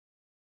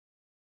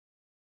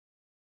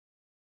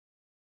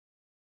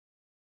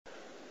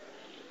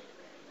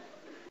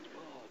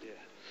Oh, dear.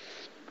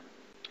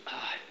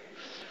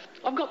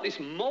 I've got this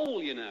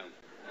mole, you know.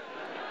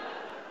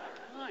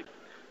 Right.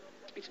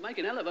 It's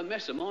making a hell of a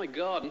mess of my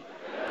garden.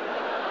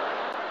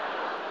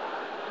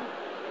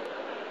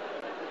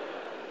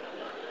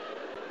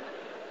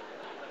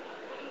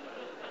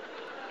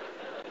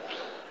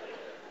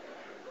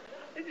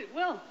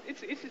 Well,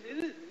 it's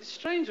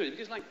strange, really,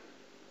 because, like,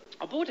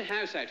 I bought a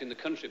house out in the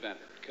country about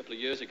a couple of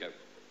years ago,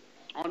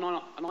 and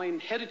I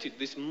inherited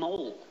this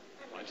mole,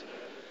 right?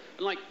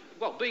 And, like,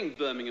 well, being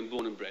Birmingham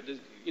born and bred,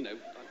 you know,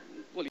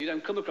 well, you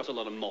don't come across a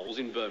lot of moles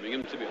in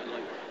Birmingham, to be honest.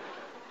 Like,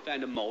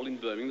 found a mole in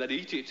Birmingham, they'd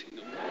eat it. You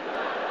know?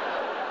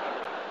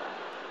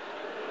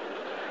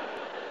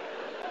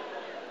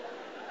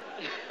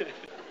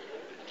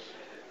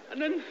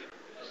 And then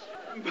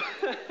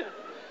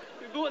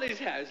we bought this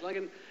house, like,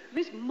 and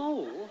this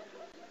mole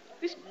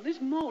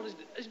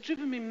has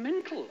driven me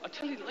mental. I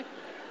tell you, like,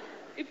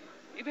 if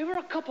ever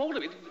I cop hold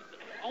of it,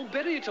 I'll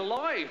bury it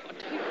alive. I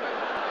tell you.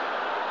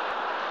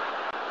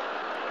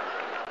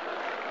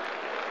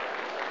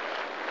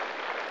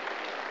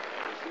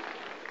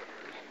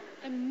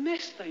 The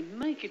mess they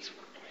make, it's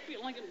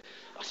like,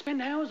 I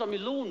spend hours on my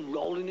lawn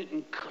rolling it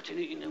and cutting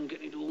it, you know, and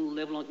getting it all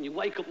level, and you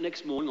wake up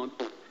next morning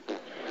like,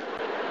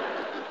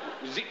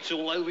 zits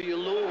all over your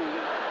lawn.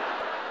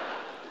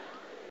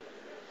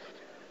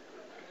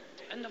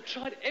 And I've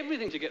tried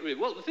everything to get rid of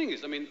it. Well, the thing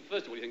is, I mean,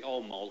 first of all, you think,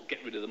 oh, mole,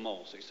 get rid of the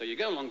mole. So you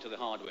go along to the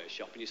hardware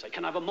shop and you say,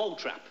 can I have a mole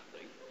trap?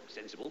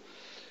 Sensible.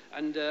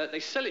 And they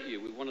sell it you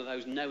with one of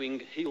those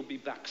knowing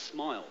he'll-be-back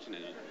smiles, you know.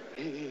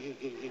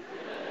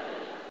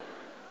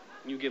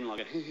 You give them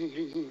like a,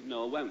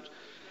 no, I won't.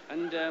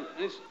 And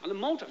the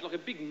mole trap's like a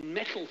big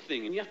metal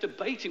thing, and you have to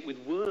bait it with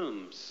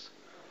worms.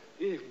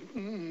 You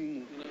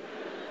know.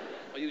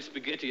 I use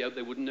spaghetti, hope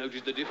they wouldn't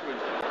notice the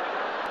difference.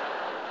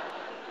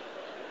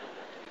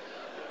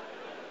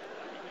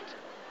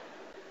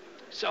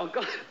 So I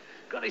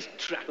got this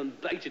trap and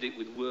baited it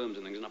with worms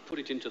and things, and I put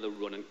it into the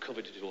run and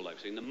covered it all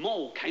over. And the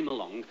mole came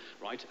along,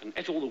 right, and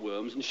ate all the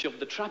worms and shoved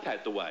the trap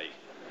out the way.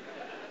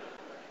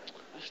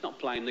 That's not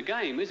playing the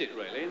game, is it,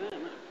 really? No.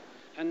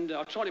 And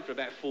I tried it for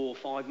about 4 or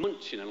 5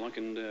 months, you know, like,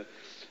 and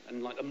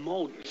like the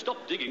mole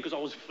stopped digging because I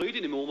was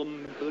feeding him all the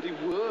bloody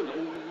worms.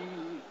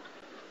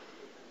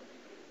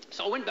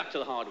 So I went back to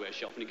the hardware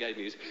shop and he gave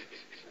me his...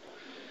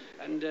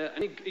 and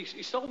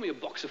he sold me a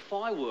box of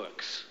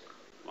fireworks,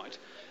 right?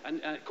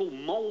 And called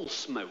mole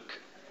smoke.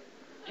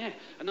 Yeah,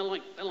 and they're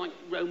like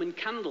Roman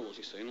candles,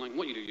 you see. And like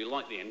what you do, you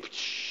light the end,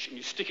 and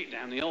you stick it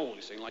down the hole,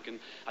 you see. Like, and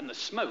the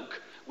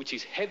smoke, which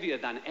is heavier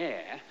than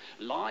air,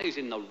 lies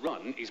in the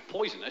run, is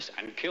poisonous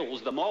and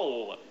kills the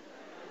mole.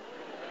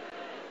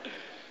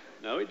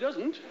 No, it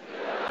doesn't.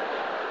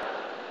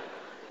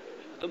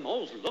 The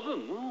moles love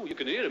them. Oh, you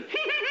can hear them.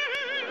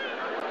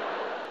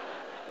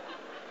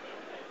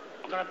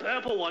 I've got a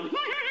purple one.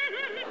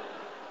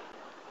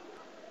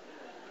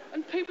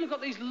 And people have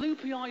got these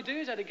loopy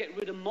ideas how to get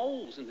rid of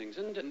moles and things.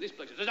 And this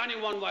bloke says, there's only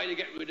one way to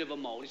get rid of a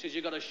mole. He says,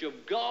 you've got to shove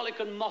garlic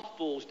and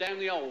mothballs down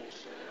the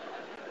holes.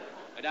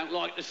 I don't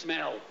like the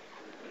smell.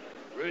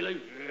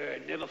 Really? Yeah,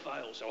 it never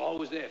fails. So I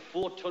was there,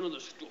 4 ton of the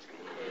stuff.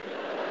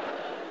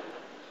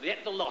 They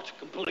ate the lot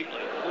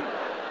completely.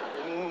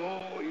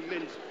 Oh,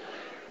 immense.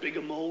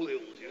 Bigger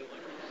molehills, you know.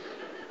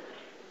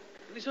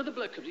 And this other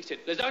bloke comes, he said,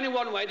 there's only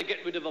one way to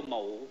get rid of a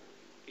mole.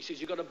 He says,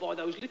 you've got to buy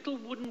those little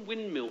wooden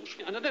windmills.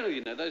 And I don't know,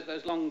 you know,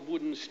 those long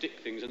wooden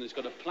stick things, and it's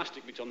got a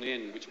plastic bit on the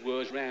end which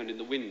whirs round in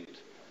the wind.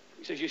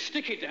 He says, you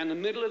stick it down the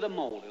middle of the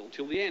molehill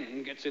till the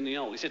end gets in the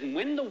hole. He said, and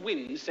when the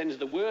wind sends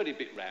the whirly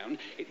bit round,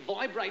 it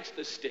vibrates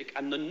the stick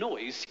and the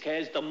noise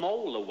scares the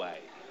mole away.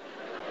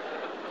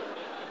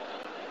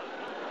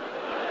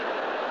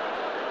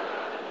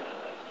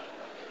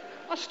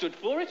 I stood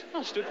for it.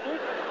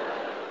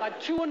 I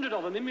had 200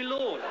 of them in my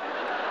lawn.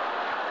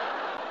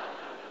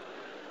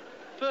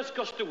 First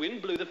gust of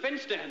wind blew the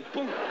fence down.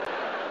 Boom.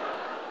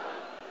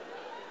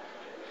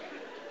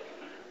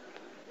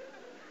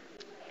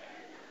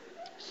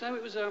 So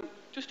it was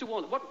just a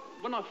while.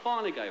 When I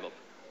finally gave up,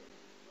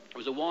 it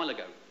was a while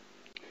ago.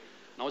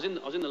 And I was in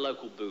the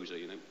local boozer,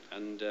 you know,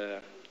 and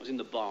I was in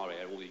the bar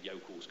here, all the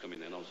yokels come in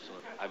there, and I was sort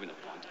of having a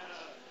pint.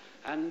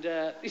 And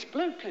this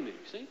bloke came in,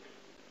 you see,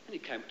 and he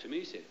came up to me,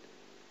 he said,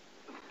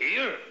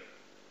 here,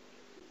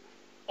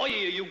 I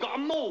hear you've got a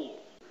mole.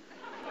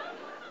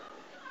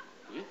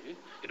 Yeah. He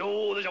said,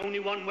 oh, there's only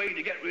one way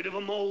to get rid of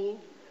a mole.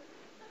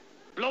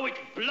 Blow its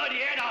bloody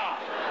head off.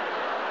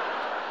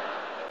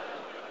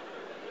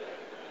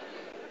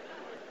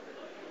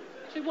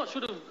 I said, what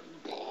sort of...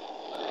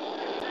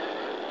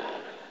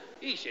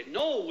 He said,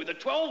 no, with a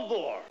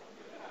 12-bore.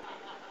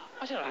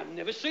 I said, I've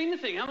never seen the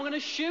thing. How am I going to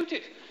shoot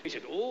it? He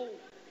said, oh,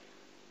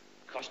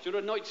 cost you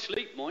a night's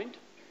sleep, mind.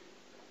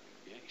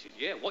 Yeah. He said,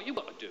 yeah, what you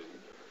got to do?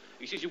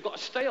 He says, you've got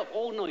to stay up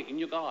all night in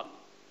your garden.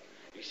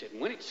 He said,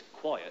 when it's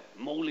quiet,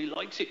 Moley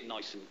likes it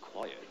nice and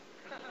quiet.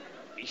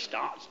 He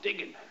starts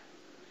digging.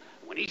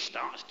 When he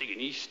starts digging,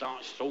 he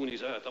starts throwing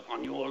his earth up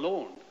on your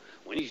lawn.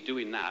 When he's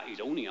doing that, he's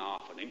only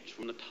half an inch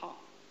from the top.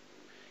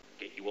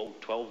 Get your old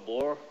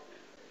 12-bore,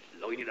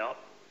 line it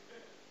up.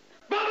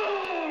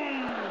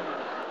 Boom!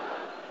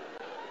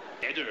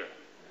 Header.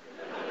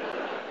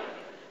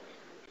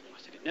 I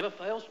said, it never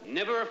fails?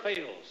 Never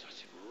fails. I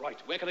said, right,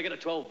 where can I get a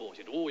 12 ball? He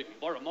said, oh, you can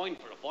borrow mine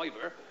for a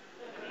fiver.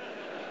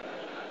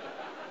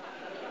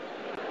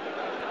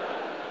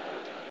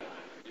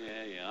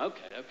 Yeah,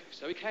 okay.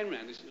 So he came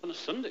round, this was on a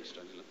Sunday,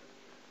 strangely enough.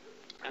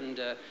 And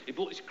he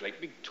bought this great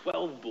big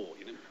 12 ball,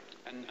 you know,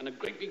 and a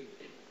great big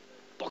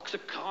box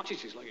of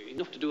cartridges, like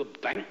enough to do a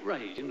bank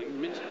raid, you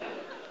know.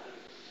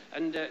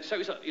 And so it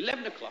was like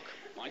 11 o'clock,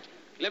 right,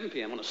 11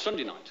 p.m. on a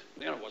Sunday night.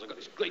 There I was, I got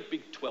this great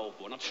big 12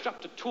 ball, and I'd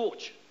strapped a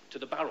torch to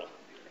the barrel.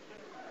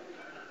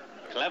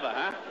 Clever,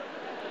 huh?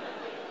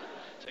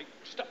 So I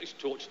strapped this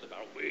torch to the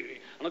barrel,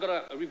 and I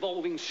got a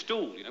revolving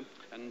stool, you know,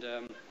 and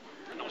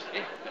I was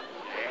there.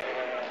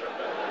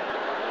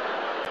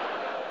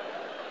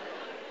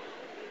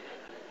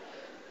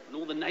 And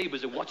all the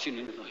neighbours are watching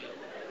him.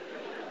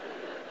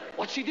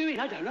 What's he doing?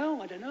 I don't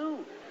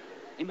know.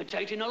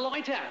 Imitating a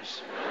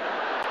lighthouse.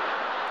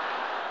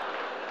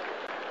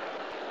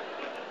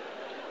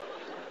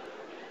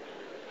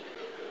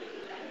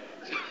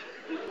 So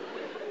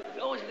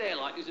I was there,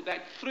 like, it was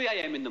about 3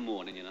 a.m. in the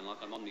morning, you know,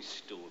 like I'm on this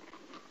stool.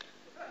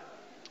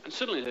 And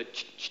suddenly I heard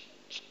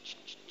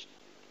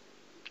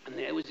and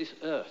there was this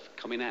earth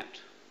coming out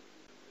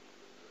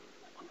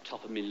on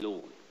top of my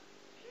lawn,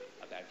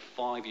 about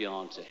 5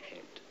 yards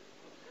ahead.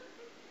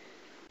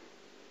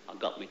 I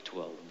got me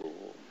 12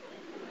 ball.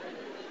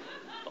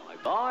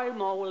 Bye-bye,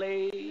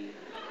 Molly.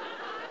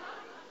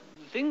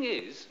 The thing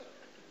is,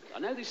 I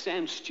know this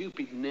sounds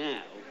stupid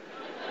now,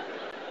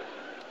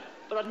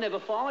 but I'd never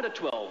fired a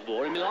 12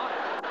 ball in my life.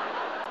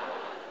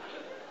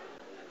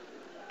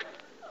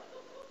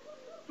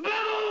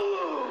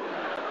 Boom!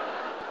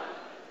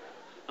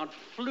 I'd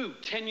flew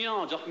 10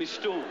 yards off my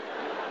stool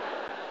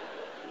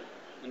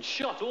and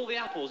shot all the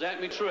apples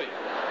out my tree.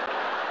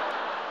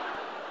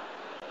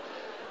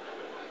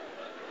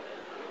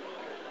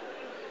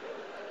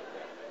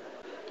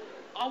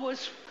 I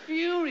was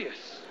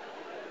furious.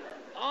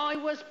 I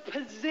was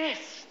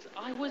possessed.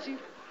 I was in...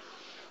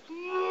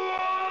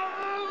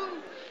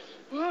 Boom!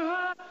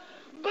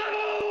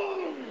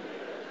 Baboon!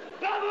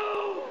 Baboon!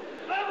 Baboon!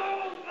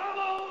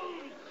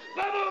 Baboon!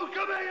 Baboon!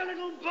 Come here, you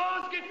little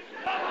basket!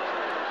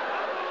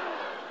 Baboon!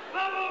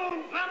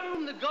 Baboon!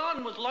 Baboon! The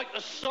garden was like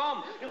the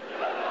Somme.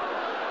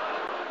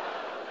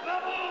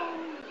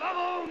 Baboon!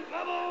 Baboon!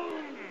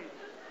 Baboon!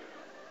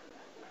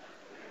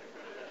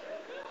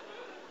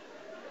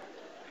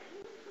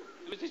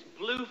 There was this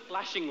blue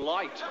flashing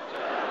light.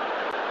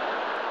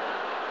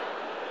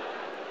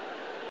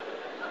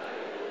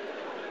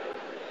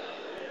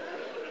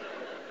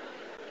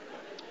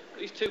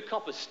 These two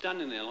coppers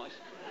standing there like...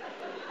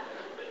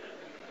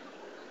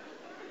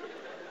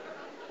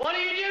 What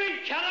are you doing,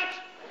 Carrott?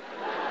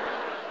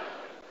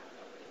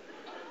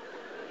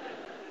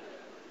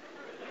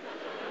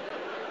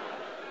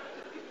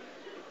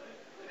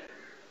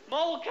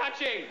 Mole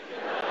catching!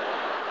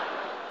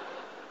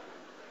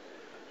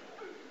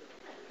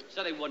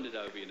 So they wandered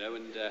over, you know,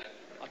 and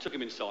I took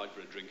him inside for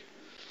a drink.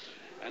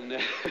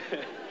 And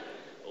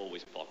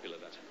always popular,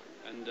 that.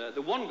 And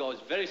the one guy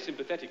was very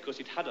sympathetic because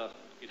he'd had a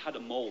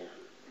mole.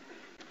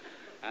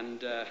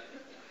 And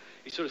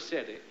he sort of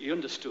said, he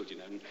understood, you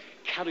know, and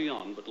carry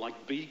on, but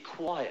like, be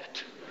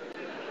quiet.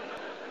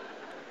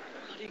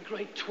 Bloody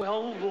great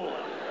 12 ball.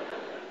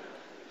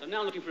 So now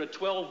I'm looking for a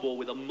 12 ball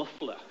with a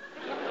muffler.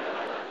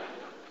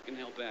 I can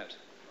help out.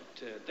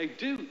 But,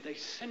 they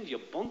send you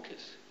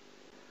bonkers.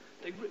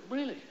 They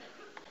really.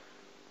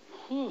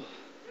 Whew.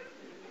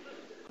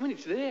 I mean,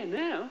 it's there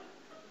now.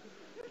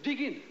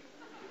 Digging.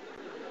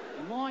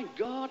 My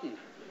garden.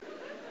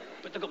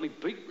 But they've got me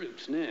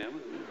beetroots now.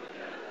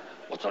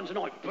 What's on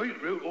tonight?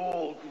 Beetroot?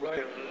 Oh,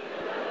 great.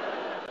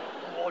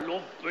 Oh, I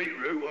love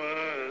beetroot.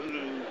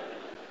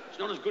 It's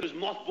not as good as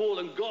mothball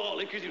and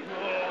garlic, is it?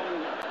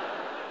 Oh.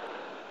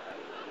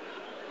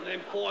 And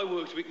then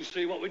fireworks, we can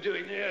see what we're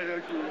doing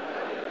there.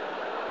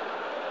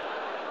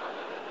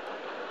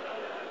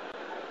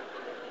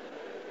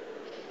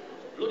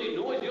 Bloody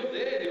noisy up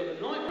there the other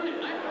night, wasn't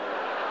it, mate?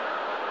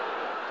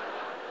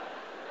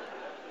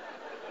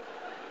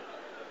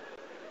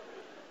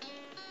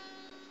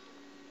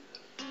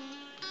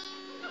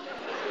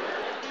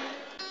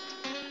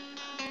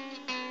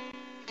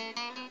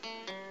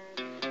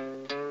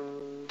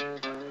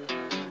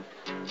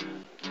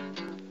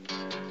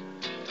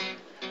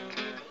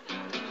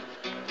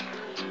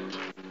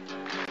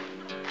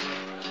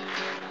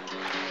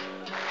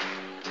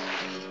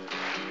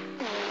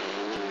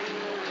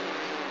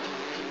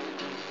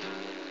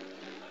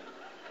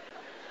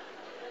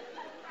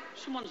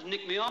 Someone's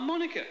nicked me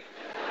harmonica.